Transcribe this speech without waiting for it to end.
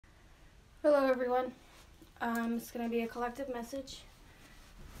Hello everyone. It's going to be a collective message.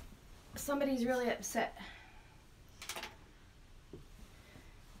 Somebody's really upset.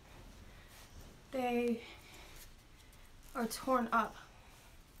 They are torn up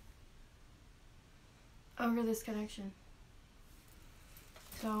over this connection.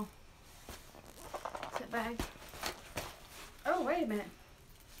 So, sit back. Oh, wait a minute.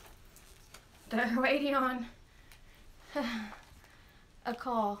 They're waiting on a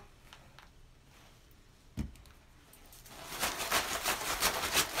call.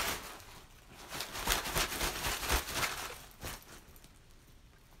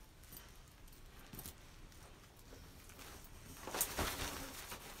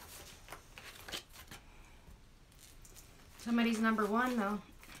 Somebody's number one, though.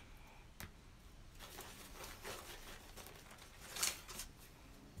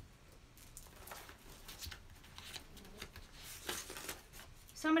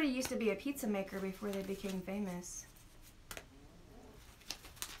 Somebody used to be a pizza maker before they became famous.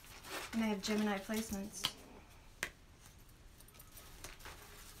 And they have Gemini placements.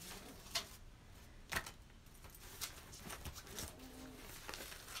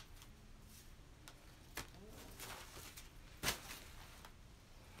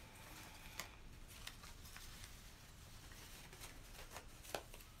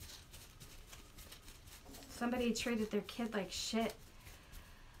 Somebody treated their kid like shit.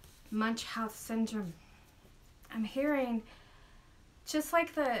 Munchausen syndrome. I'm hearing just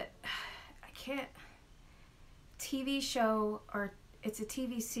like TV show, or it's a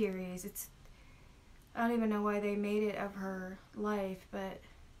TV series. I don't even know why they made it of her life, but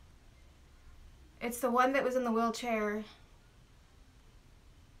it's the one that was in the wheelchair,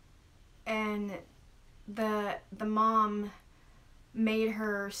 and the mom made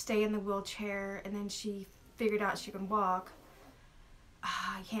her stay in the wheelchair, and then she figured out she could walk.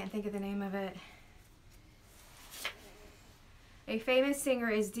 I can't think of the name of it. A famous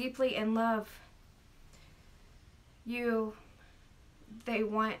singer is deeply in love. They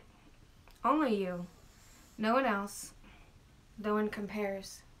want only you. No one else. No one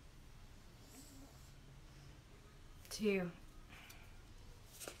compares to you.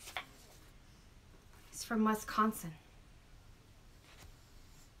 He's from Wisconsin.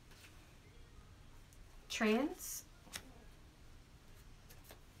 Trans.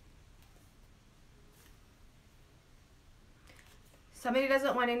 Somebody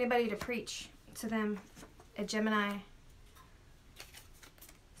doesn't want anybody to preach to them. A Gemini.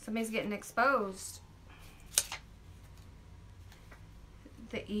 Somebody's getting exposed.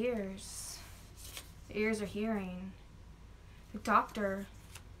 The ears. The ears are hearing. The doctor.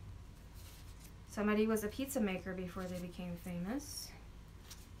 Somebody was a pizza maker before they became famous.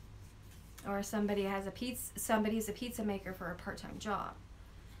 Or somebody's a pizza maker for a part-time job.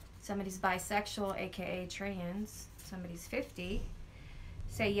 Somebody's bisexual, aka trans. Somebody's 50.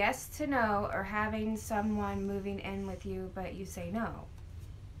 Say yes to no, or having someone moving in with you, but you say no.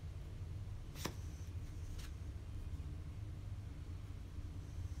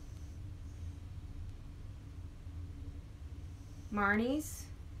 Marnie's.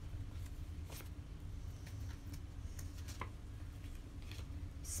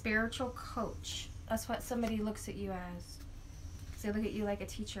 Spiritual coach. That's what somebody looks at you as. They look at you like a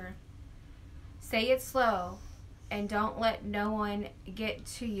teacher. Say it slow, and don't let no one get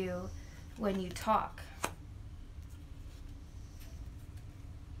to you when you talk.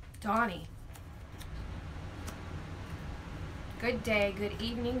 Donnie. Good day, good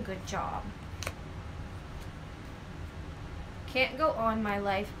evening, good job. Can't go on my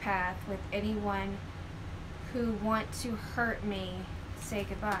life path with anyone who want to hurt me. Say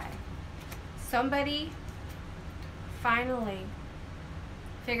goodbye. Somebody finally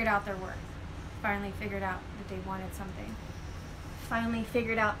figured out their worth. Finally figured out that they wanted something. Finally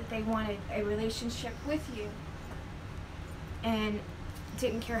figured out that they wanted a relationship with you, and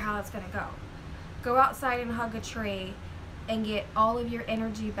didn't care how it's going to go. Go outside and hug a tree and get all of your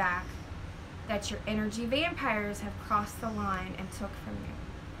energy back that your energy vampires have crossed the line and took from you.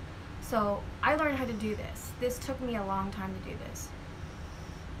 So I learned how to do this. This took me a long time to do this.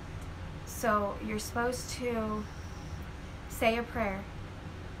 So you're supposed to say a prayer,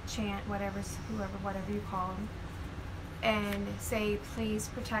 chant, whatever you call them, and say, please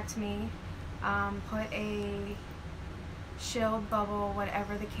protect me. Put a shield, bubble,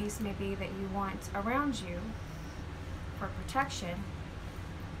 whatever the case may be that you want around you for protection.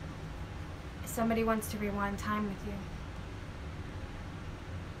 Somebody wants to rewind time with you.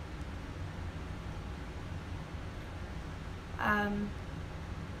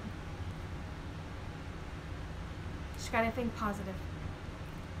 Just gotta think positive.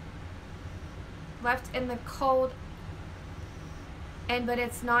 left in the cold, but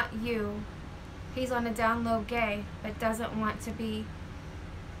it's not you. He's on a down low gay, but doesn't want to be.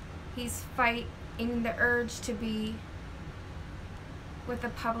 He's fighting the urge to be with a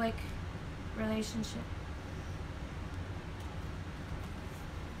public relationship.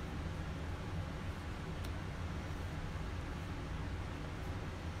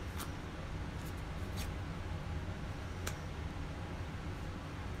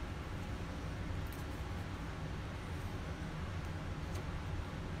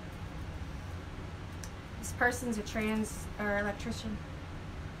 This person's a trans or electrician.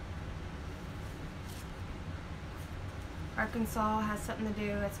 Arkansas has something to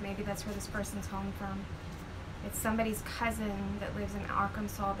do. Maybe that's where this person's home from. It's somebody's cousin that lives in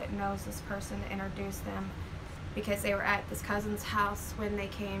Arkansas that knows this person that introduced them, because they were at this cousin's house when they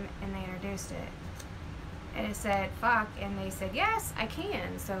came and they introduced it. And it said, fuck, and they said, yes, I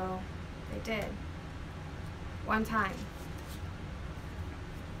can. So they did. One time.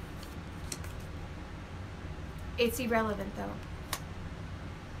 It's irrelevant though.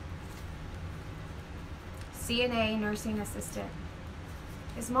 CNA, nursing assistant.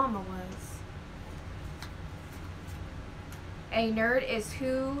 His mama was. A nerd is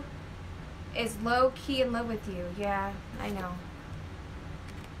who is low key in love with you. Yeah, I know.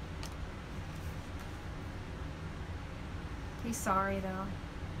 He's sorry though.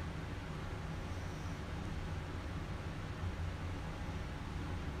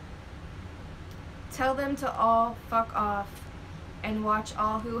 Tell them to all fuck off and watch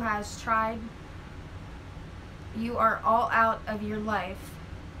all who has tried. You are all out of your life,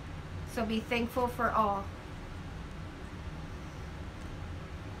 so be thankful for all.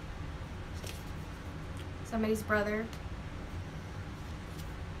 Somebody's brother.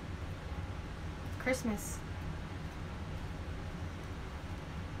 Christmas.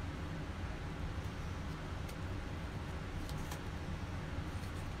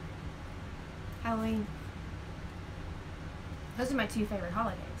 Halloween. Those are my two favorite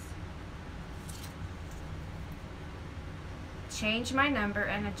holidays. Change my number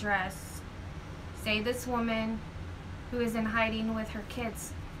and address. Say this woman who is in hiding with her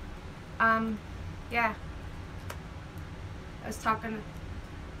kids. Yeah. I was talking.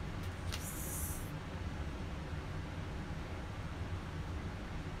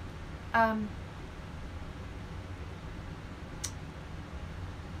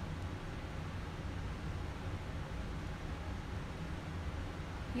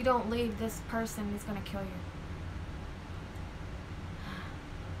 You don't leave, this person is gonna kill you.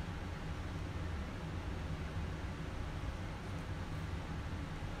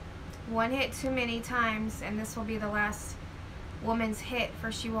 One hit too many times, and this will be the last woman's hit,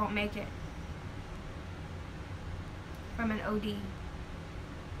 for she won't make it. From an OD.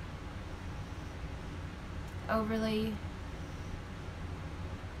 Overly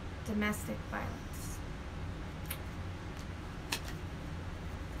domestic violence.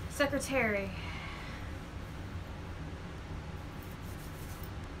 Secretary.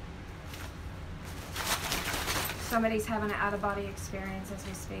 Somebody's having an out-of-body experience as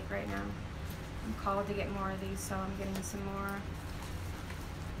we speak right now. I'm called to get more of these, so I'm getting some more.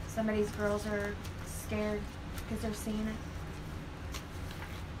 Somebody's girls are scared because they're seeing it.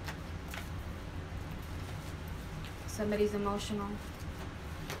 Somebody's emotional.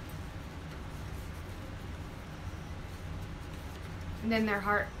 And then their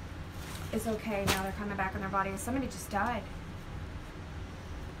heart is okay. Now they're coming back in their body. Somebody just died.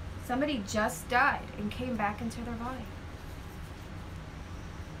 Somebody just died and came back into their body.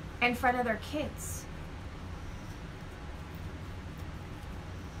 In front of their kids.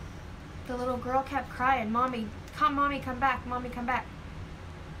 The little girl kept crying, Mommy, come back, Mommy, come back.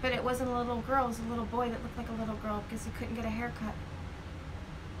 But it wasn't a little girl, it was a little boy that looked like a little girl because he couldn't get a haircut.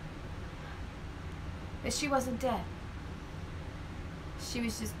 But she wasn't dead. She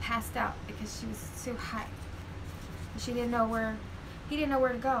was just passed out because she was too high. She didn't know where, he didn't know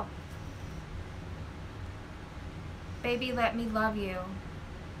where to go. Baby, let me love you.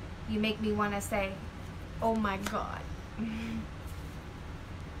 You make me want to say, oh my God.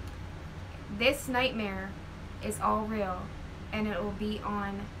 This nightmare is all real, and it will be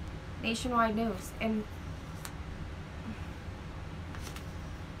on nationwide news. And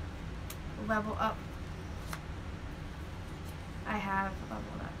level up. I have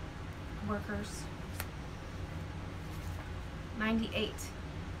leveled up. Workers. 98.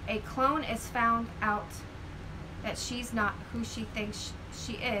 A clone is found out that she's not who she thinks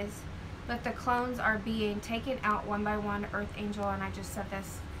she is, but the clones are being taken out one by one. Earth angel, and I just said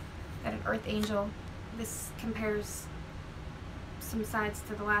this, that an earth angel, this compares some sides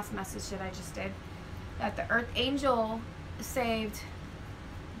to the last message that I just did. that the Earth Angel saved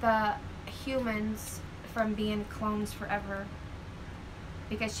the humans from being clones forever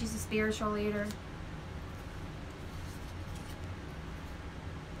because she's a spiritual leader.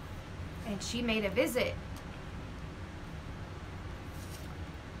 And she made a visit.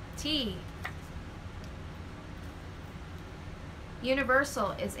 T.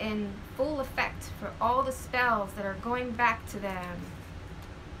 Universal is in full effect for all the spells that are going back to them.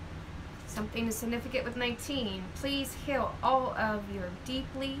 Something is significant with 19. Please heal all of your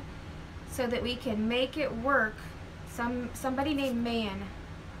deeply so that we can make it work. Somebody named Man.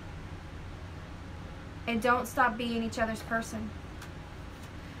 And don't stop being each other's person.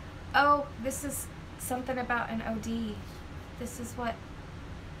 Oh, this is something about an OD. This is what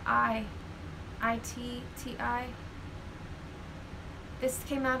I-T-T-I. This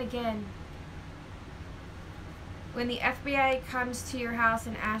came out again. When the FBI comes to your house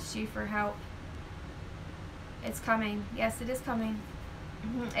and asks you for help, it's coming. Yes, it is coming.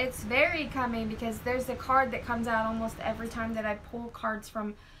 It's very coming because there's a card that comes out almost every time that I pull cards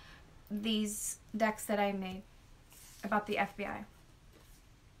from these decks that I made about the FBI.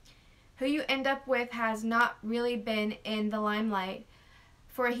 Who you end up with has not really been in the limelight,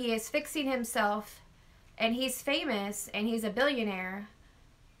 for he is fixing himself, and he's famous, and he's a billionaire,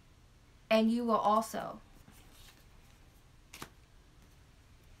 and you will also.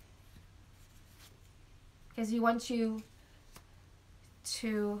 Because he wants you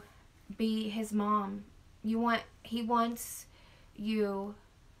to be his mom. He wants you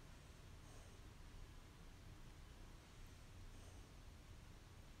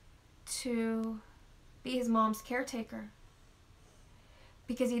to be his mom's caretaker.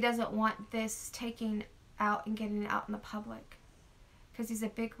 Because he doesn't want this taking out and getting out in the public. Because he's a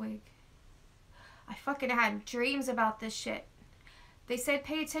bigwig. I fucking had dreams about this shit. They said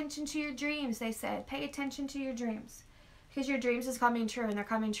pay attention to your dreams. They said pay attention to your dreams. Because your dreams is coming true, and they're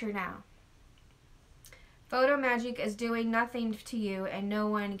coming true now. Photo magic is doing nothing to you, and no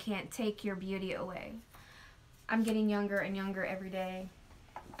one can't take your beauty away. I'm getting younger and younger every day.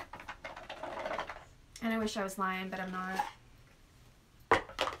 And I wish I was lying, but I'm not.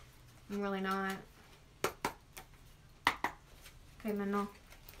 I'm really not. Okay, Mano.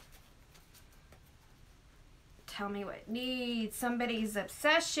 Tell me what needs. Somebody's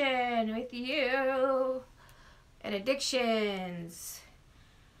obsession with you. And addictions.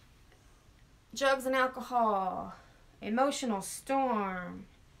 Drugs and alcohol. Emotional storm.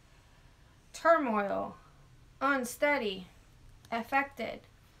 Turmoil. Unsteady. Affected.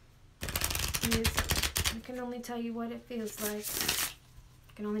 I can only tell you what it feels like.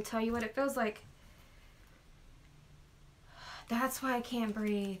 I can only tell you what it feels like. That's why I can't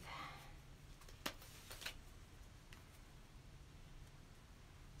breathe.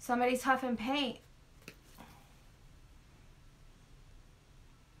 Somebody's huffing paint.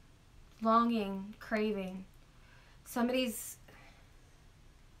 Longing, craving. Somebody's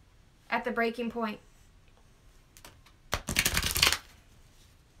at the breaking point.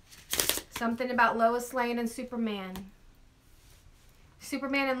 Something about Lois Lane and Superman.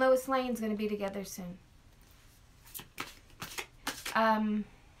 Superman and Lois Lane's going to be together soon.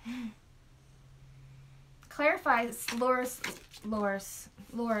 Clarifies Lois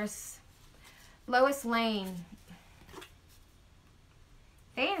Lane.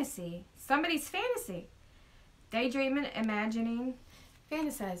 Fantasy. Somebody's fantasy. Daydreaming, imagining,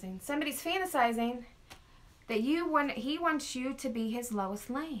 fantasizing. Somebody's fantasizing that he wants you to be his Lois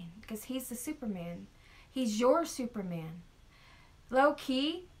Lane because he's the Superman. He's your Superman. Low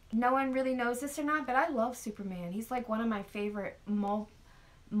key, no one really knows this or not, but I love Superman. He's like one of my favorite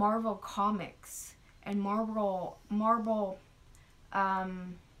Marvel comics and Marvel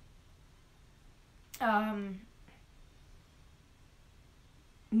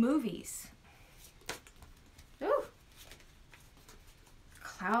movies. Ooh.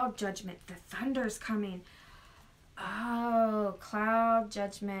 Cloud judgment. The thunder's coming. Oh, cloud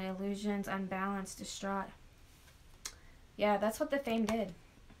judgment, illusions, unbalanced, distraught. Yeah, that's what the Fame did.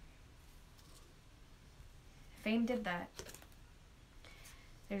 Fame did that.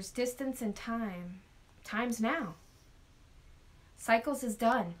 There's distance and time. Time's now. Cycles is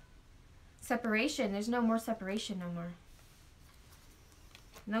done. Separation. There's no more separation no more.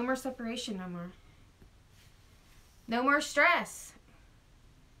 No more separation no more. No more stress.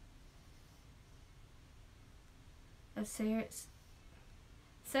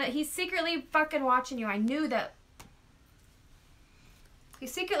 So he's secretly fucking watching you. I knew that.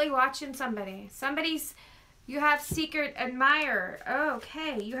 He's secretly watching somebody. You have secret admirer. Oh,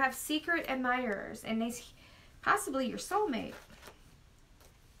 okay. You have secret admirers. And they possibly your soulmate.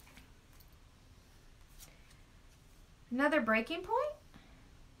 Another breaking point?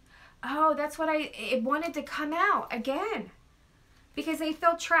 Oh, that's what it wanted to come out again. Because they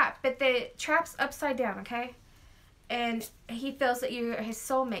feel trapped, but the trap's upside down, okay? And he feels that you're his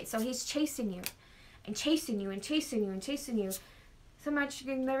soulmate, so he's chasing you. And chasing you, and chasing you, and chasing you. So much you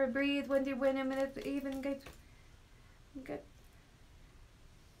can never breathe when you win him, and even good. Good.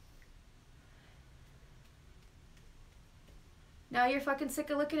 Now you're fucking sick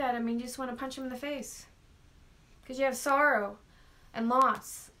of looking at him and you just want to punch him in the face. Because you have sorrow and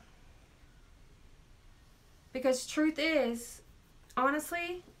loss. Because truth is,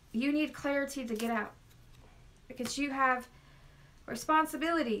 honestly, you need clarity to get out. Because you have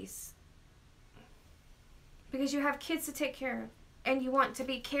responsibilities. Because you have kids to take care of. And you want to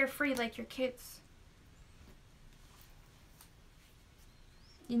be carefree like your kids.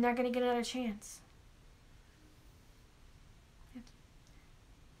 You're not going to get another chance.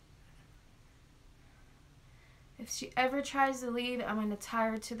 If she ever tries to leave, I'm going to tie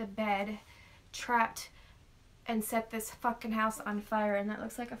her to the bed, trapped, and set this fucking house on fire. And that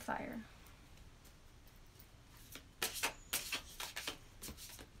looks like a fire.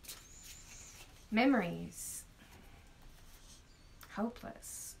 Memories.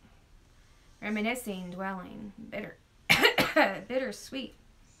 Hopeless. Reminiscing, dwelling. Bitter. Bittersweet.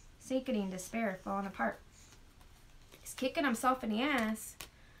 Sickening despair, falling apart. He's kicking himself in the ass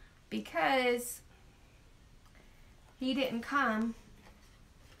because he didn't come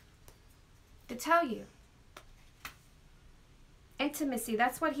to tell you. Intimacy,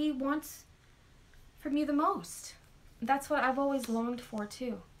 that's what he wants from you the most. That's what I've always longed for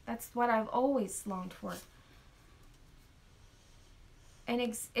too. That's what I've always longed for. And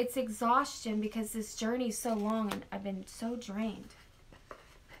it's exhaustion because this journey's so long and I've been so drained.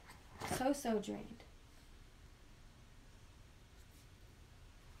 So drained.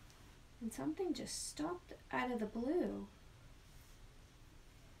 And something just stopped out of the blue.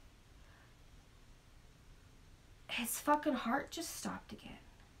 His fucking heart just stopped again.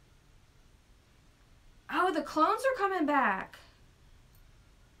 Oh, the clones are coming back.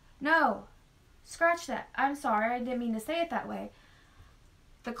 No. Scratch that. I'm sorry. I didn't mean to say it that way.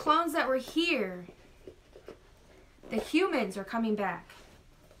 The clones that were here, the humans are coming back.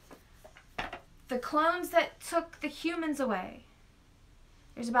 The clones that took the humans away.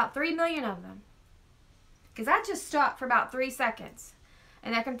 There's about 3 million of them. Because that just stopped for about 3 seconds.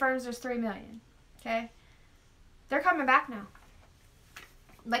 And that confirms there's 3 million. Okay? They're coming back now.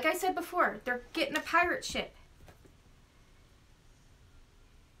 Like I said before, they're getting a pirate ship.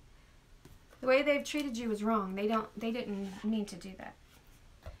 The way they've treated you is wrong. They didn't mean to do that.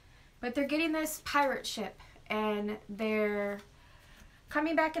 But they're getting this pirate ship. And they're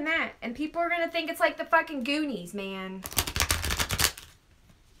coming back in that. And people are going to think it's like the fucking Goonies, man.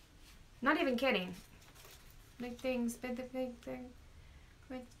 Not even kidding. Big things, big thing.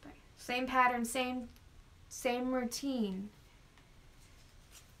 Same pattern, same routine.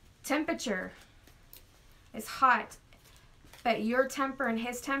 Temperature is hot. But your temper and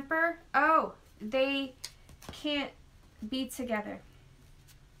his temper, oh, they can't be together.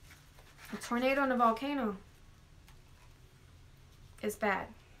 A tornado and a volcano is bad.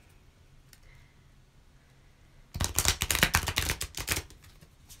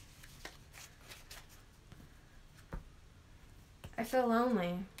 I feel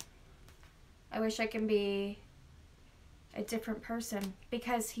lonely. I wish I can be a different person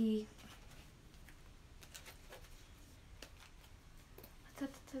because he set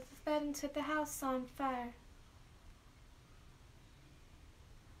the bed and set the house on fire.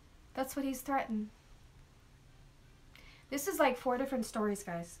 That's what he's threatened. This is like 4 different stories,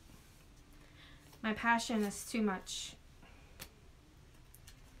 guys. My passion is too much.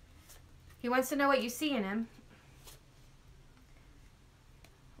 He wants to know what you see in him.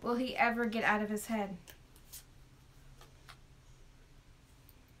 Will he ever get out of his head?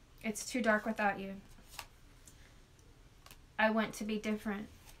 It's too dark without you. I want to be different.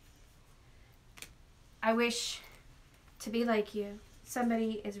 I wish to be like you.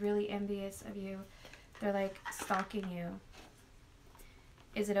 Somebody is really envious of you. They're like stalking you.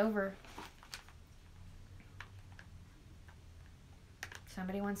 Is it over?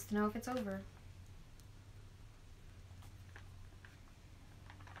 Somebody wants to know if it's over.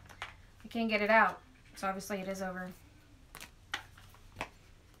 I can't get it out, so obviously it is over.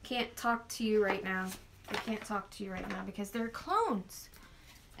 Can't talk to you right now. They can't talk to you right now because they're clones.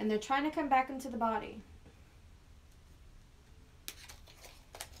 And they're trying to come back into the body.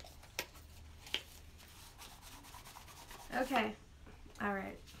 Okay.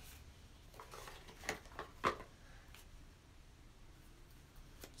 Alright.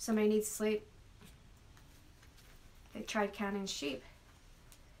 Somebody needs sleep. They tried counting sheep.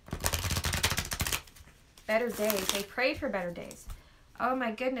 Better days. They prayed for better days. Oh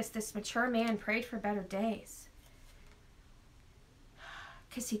my goodness, this mature man prayed for better days.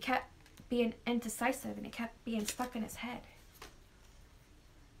 Because he kept being indecisive and it kept being stuck in his head.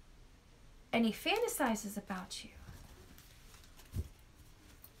 And he fantasizes about you.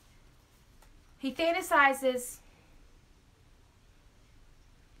 He fantasizes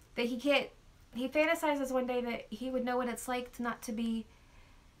that he fantasizes one day that he would know what it's like to not to be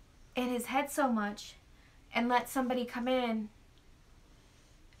in his head so much and let somebody come in,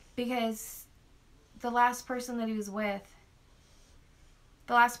 because the last person that he was with,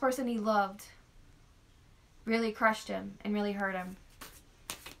 the last person he loved, really crushed him and really hurt him.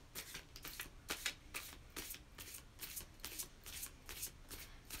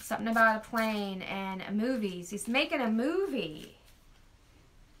 Something about a plane and movies. He's making a movie.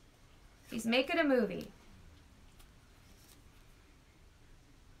 He's making a movie.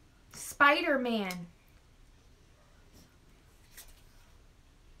 Spider-Man.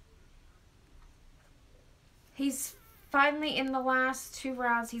 He's finally in the last 2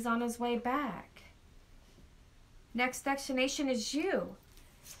 rounds. He's on his way back. Next destination is you.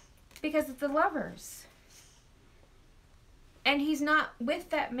 Because of the lovers. And he's not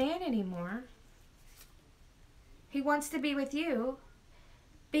with that man anymore. He wants to be with you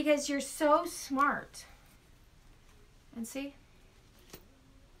because you're so smart. And see?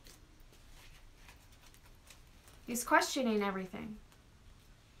 He's questioning everything.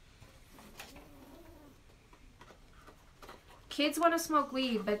 Kids want to smoke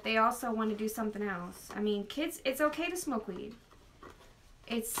weed, but they also want to do something else. I mean, kids, it's okay to smoke weed.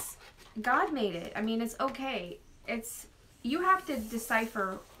 It's, God made it. I mean, it's okay. It's, you have to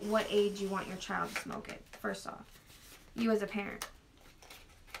decipher what age you want your child to smoke it, first off. You as a parent.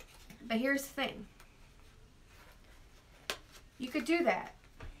 But here's the thing. You could do that.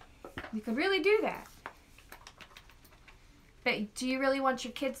 You could really do that. But do you really want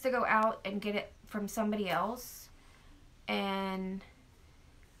your kids to go out and get it from somebody else? And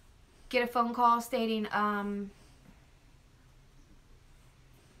get a phone call stating, can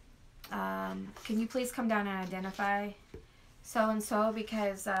you please come down and identify so-and-so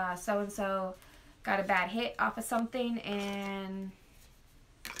because so-and-so got a bad hit off of something and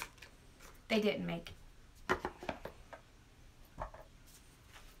they didn't make it.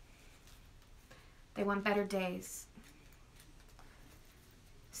 They want better days.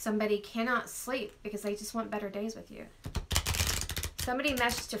 Somebody cannot sleep because they just want better days with you. Somebody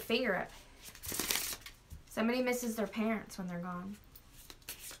messed your finger up. Somebody misses their parents when they're gone.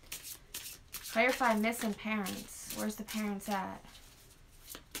 Clarify missing parents. Where's the parents at?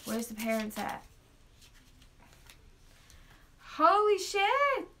 Where's the parents at? Holy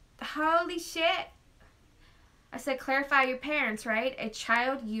shit! Holy shit! I said clarify your parents, right? A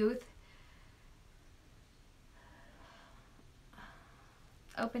child, youth.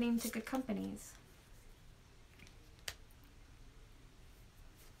 Opening to good companies.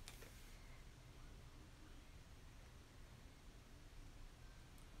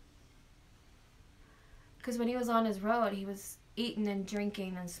 Because when he was on his road, he was eating and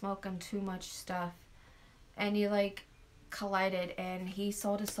drinking and smoking too much stuff. And he like collided and he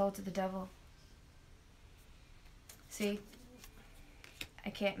sold his soul to the devil. See?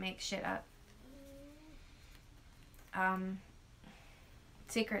 I can't make shit up.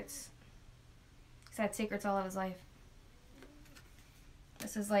 Secrets. He's had secrets all of his life.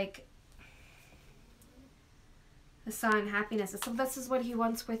 This is like the sun, happiness. So this is what he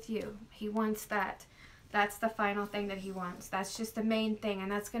wants with you. He wants that. That's the final thing that he wants. That's just the main thing.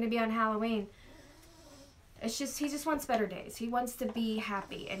 And that's going to be on Halloween. It's just, he just wants better days. He wants to be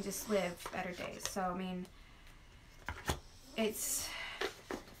happy and just live better days. So, I mean, it's,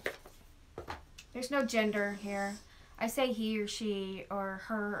 there's no gender here. I say he or she or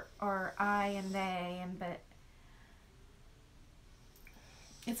her or I and they, and but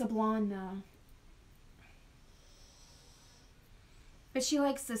it's a blonde though. But she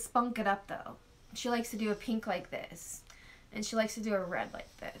likes to spunk it up though. She likes to do a pink like this. And she likes to do a red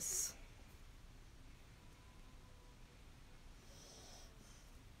like this.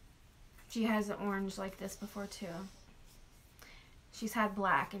 She has an orange like this before too. She's had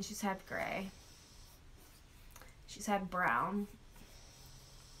black and she's had gray. She's had brown.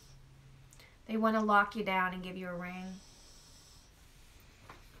 They want to lock you down and give you a ring.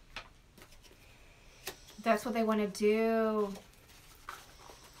 That's what they want to do.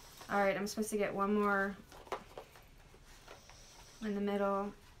 Alright, I'm supposed to get one more in the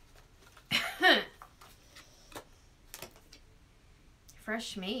middle.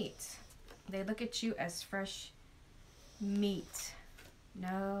 Fresh meat. They look at you as fresh meat.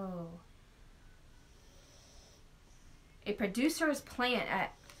 No. A producer's plant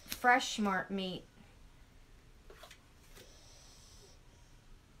at Fresh Mart Meat.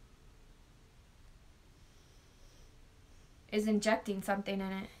 Is injecting something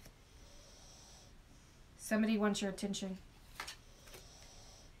in it. Somebody wants your attention.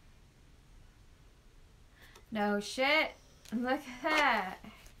 No shit. Look at that.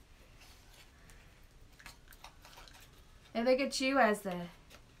 And look at you as the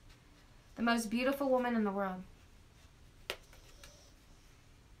most beautiful woman in the world.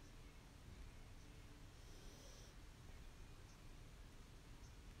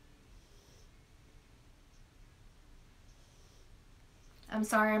 I'm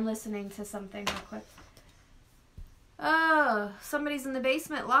sorry, I'm listening to something real quick. Oh, somebody's in the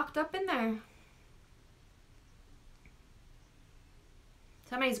basement locked up in there.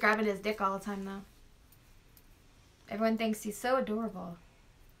 Somebody's grabbing his dick all the time, though. Everyone thinks he's so adorable.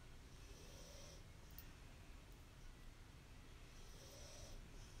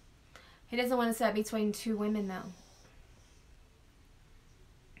 He doesn't want to sit between two women, though.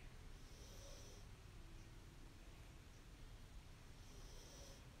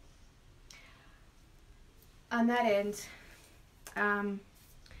 On that end,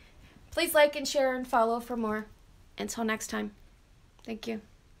 please like and share and follow for more. Until next time, thank you.